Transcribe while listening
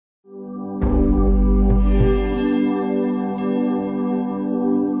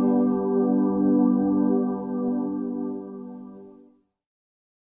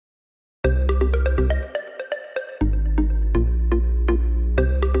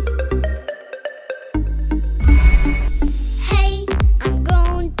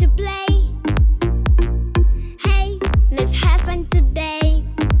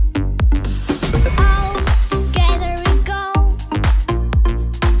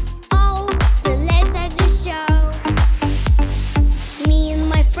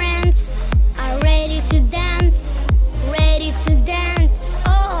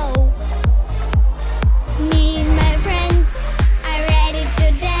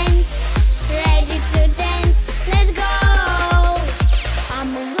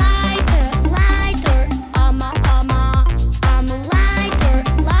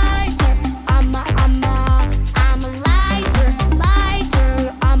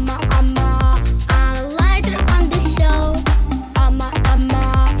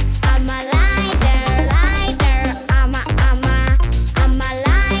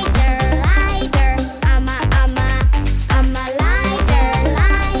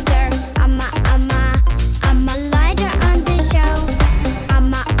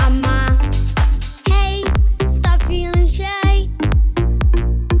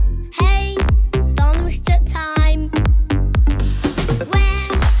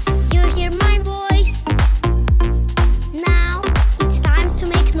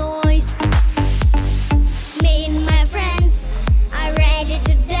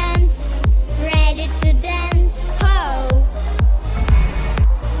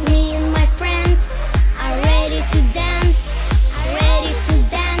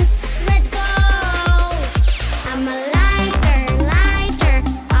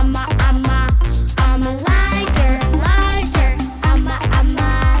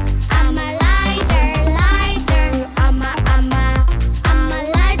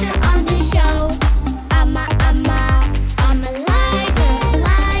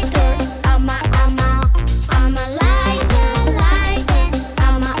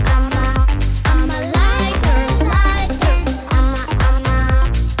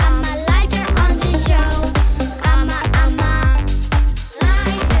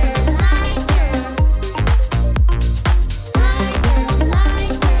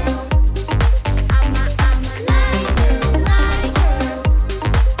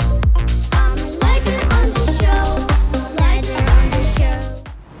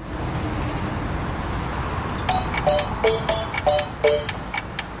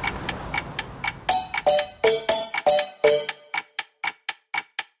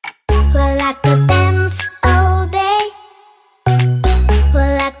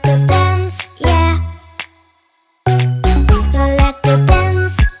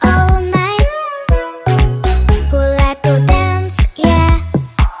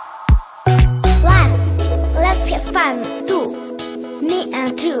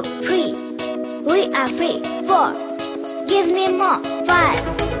5,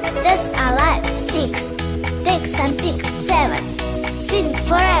 that's alive. 6, take some pics. 7, sing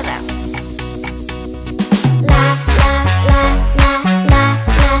forever. La la la la la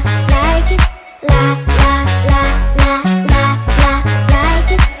la, like it. La la la la la la,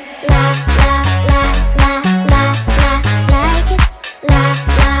 like it. La la la la la la, like it. La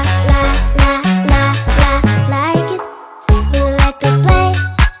la la la la la, like it. We like to play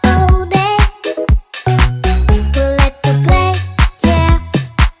all day. We like to play, yeah.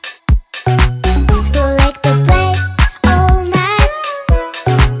 We like to play all night.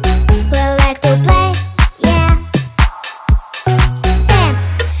 We like to play, yeah. 10,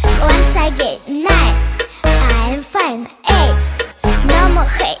 once I get 9, I am fine. 8, no more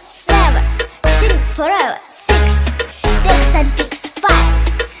hate. 7, sing forever. 6, take some pics. 5,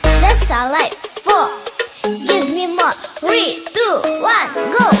 that's alive. 4, give me more. 3, 2, 1,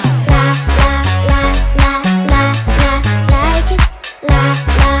 go. La la la la la la, like it. La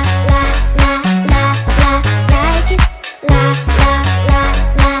la la la la la, like it. La la la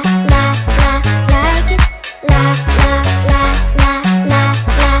la la la, like it. La la la la la la,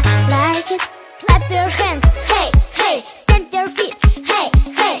 like it. Clap your hands, hey hey. Stamp your feet, hey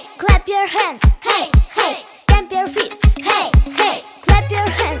hey. Clap your hands, hey hey. Stamp your feet, hey hey. Clap your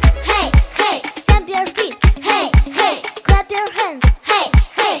hands, hey hey. Stamp your feet, hey hey. Clap your hands, hey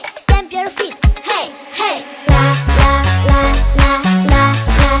hey. Stamp your feet, hey hey. La la la la la la,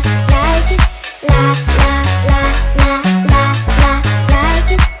 like it. La la la la la la,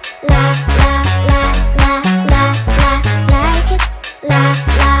 like it. La la la la la la, like it. La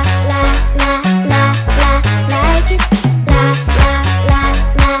la la la la la, like it. La la la la la la, like it. La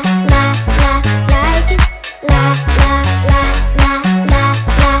la la la la la,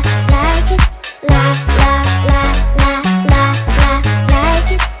 like it. La la la la la la, like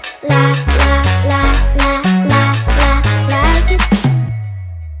it. La la la la la la, like it.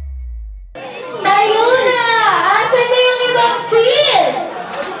 Tayo na! Asan na yung ibang kids?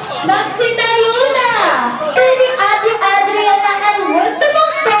 Magsitayo na! Ate Adriana and word to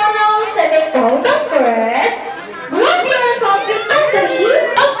McDonald's and a photograph. Group yourself into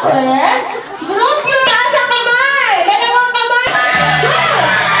 3. A friend. Group your sa kamay! Dalawang kamay! Go!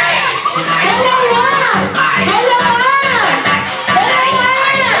 Dalawa! Dalawa!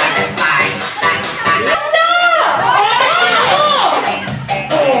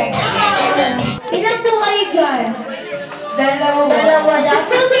 Ilan po kayo dyan? Dalawa. Dalawa dyan.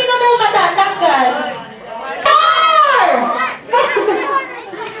 So, sino mo matatanggal?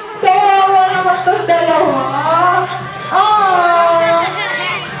 4! Kawawa naman to dalawa. Oh!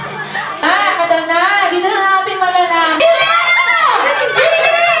 Kada na. Dito na natin malalaman.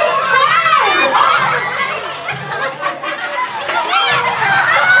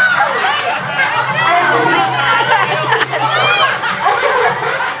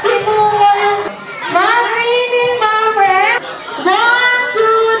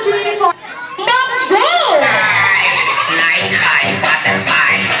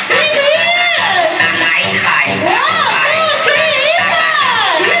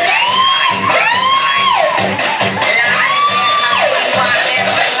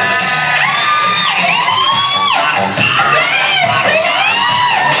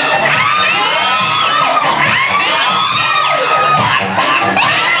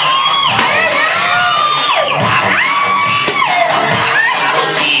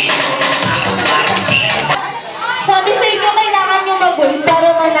 Sabi sa inyo, kailangan nyo mag-bull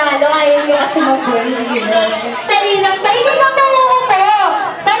para manalo. Ayaw nyo kasi mag-bull. Talinang lang na mo ko.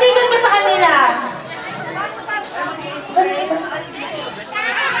 Talinang ba sa kanila?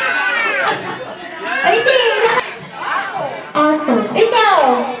 Ay, hindi. Aso. Ikaw.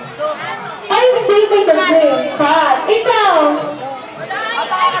 Ay, hindi. May dagdag. Kat. Ikaw.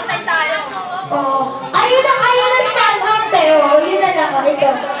 Kapakatay tayo. Oh. Ayun na stand up, Teo. Yun na lang.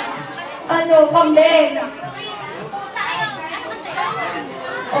 Ikaw. Ano, kambing.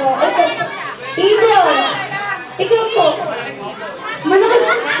 Oh, ito. Ibon. Ikaw po.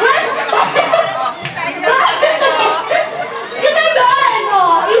 Manakot. What? Ito doon,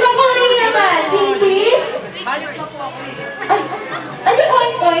 oh. Ibang ko rin naman. Ladies. Hayop na po ako eh. Ano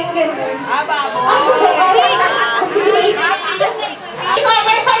point ganun? Babo. Isa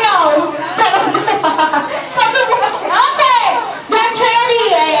sa'yo. Sabi mo kasi. Okay. Get ready.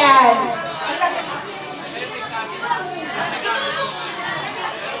 Ayan.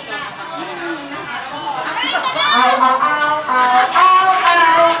 Ay,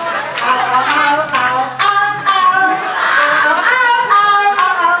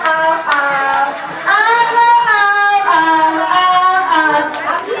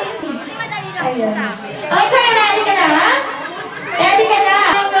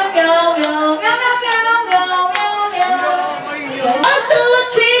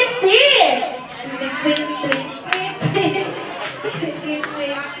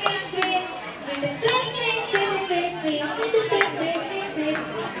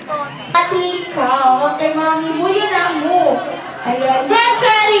 Ayan, get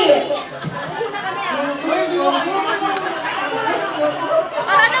ready!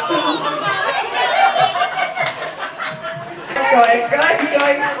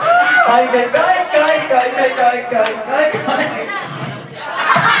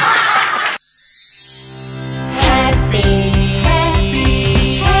 Happy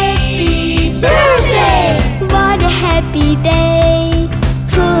birthday! What a happy day,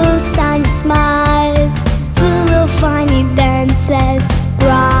 full of sunny smiles, full of funny dances,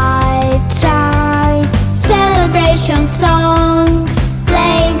 bright shine, celebration songs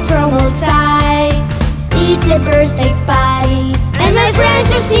playing from all sides. It's a birthday party, and my friends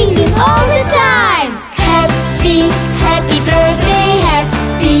are singing all the time. Happy, happy birthday,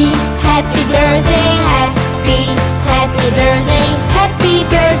 happy birthday, happy birthday, happy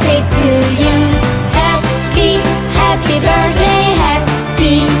birthday to you. Happy birthday,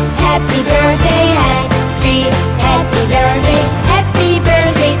 happy birthday, happy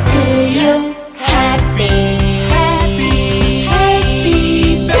birthday to you. Happy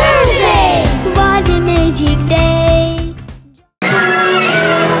birthday! What a magic day!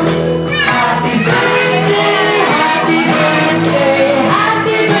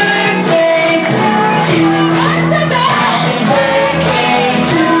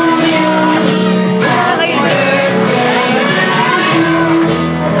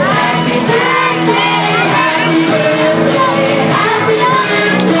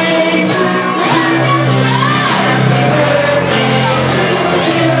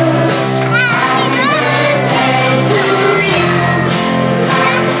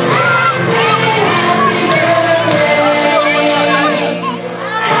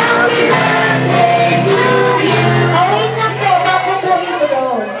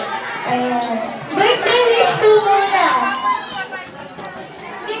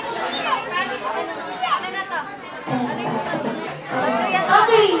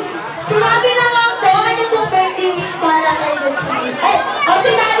 Okay, sinabi na lang po, ano pong birthday wish para kay Jazkia?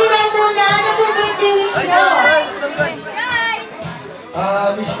 Sinabi na muna, ano pong birthday wish nyo?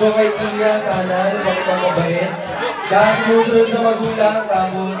 Wish ko kay Tia, sana lumaki kang mabait. Dahil sumusunod sa magulang,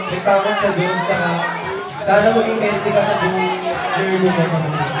 tapos may takot sa Diyos, saka sana maging healthy ka sa buong journey mo.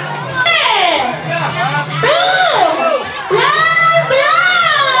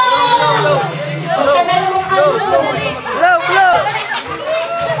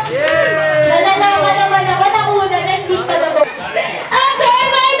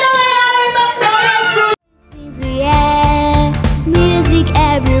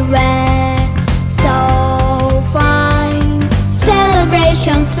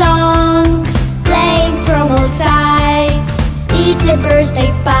 Songs playing from all sides. It's a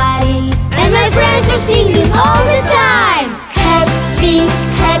birthday party, and my friends are singing all the time. Happy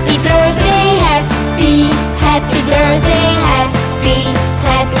birthday, happy birthday,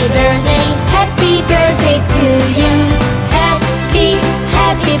 happy birthday to you. Happy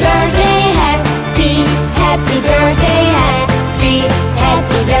birthday, happy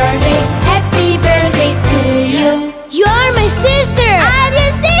birthday, happy birthday to you. You're my sister. I'm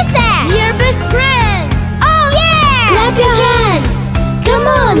your sister. We're best friends. Oh yeah! Clap your hands. Come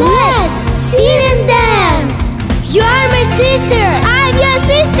on, let's sing and dance. You're my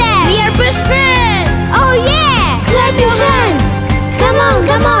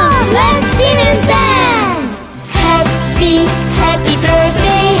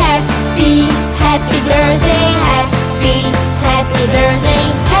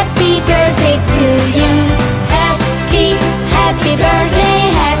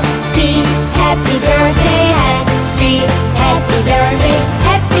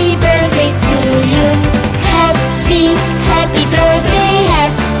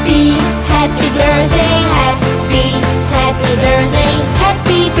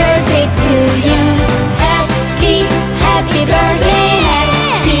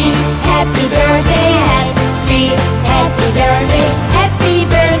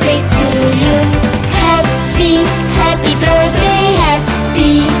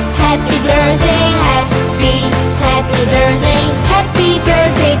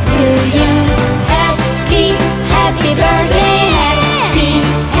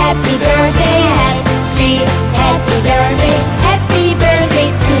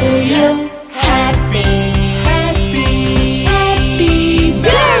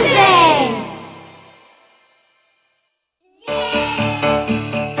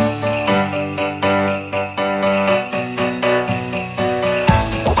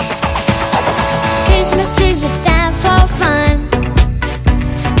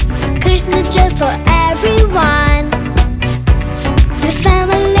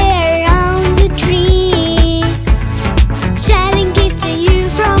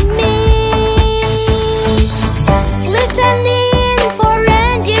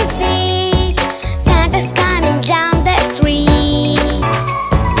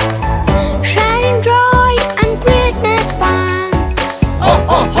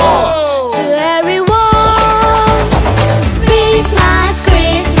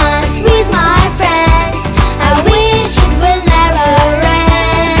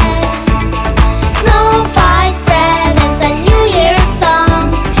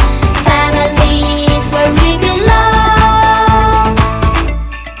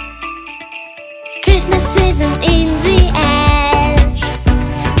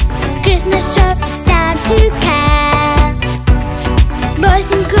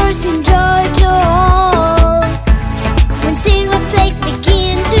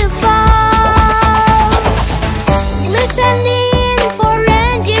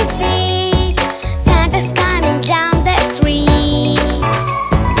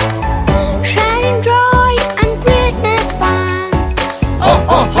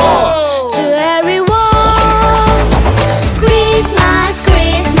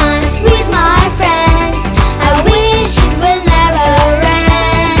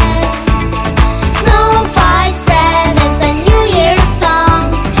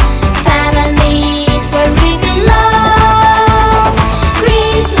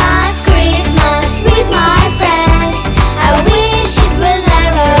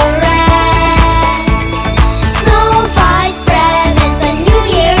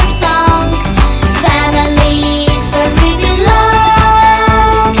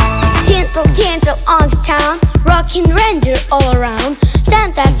walking reindeer all around.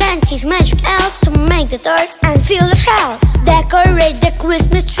 Santa sent his magic elf to make the toys and fill the shelves. Decorate the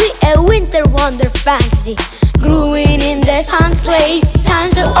Christmas tree, a winter wonder fantasy. Growing in the sun sleigh, time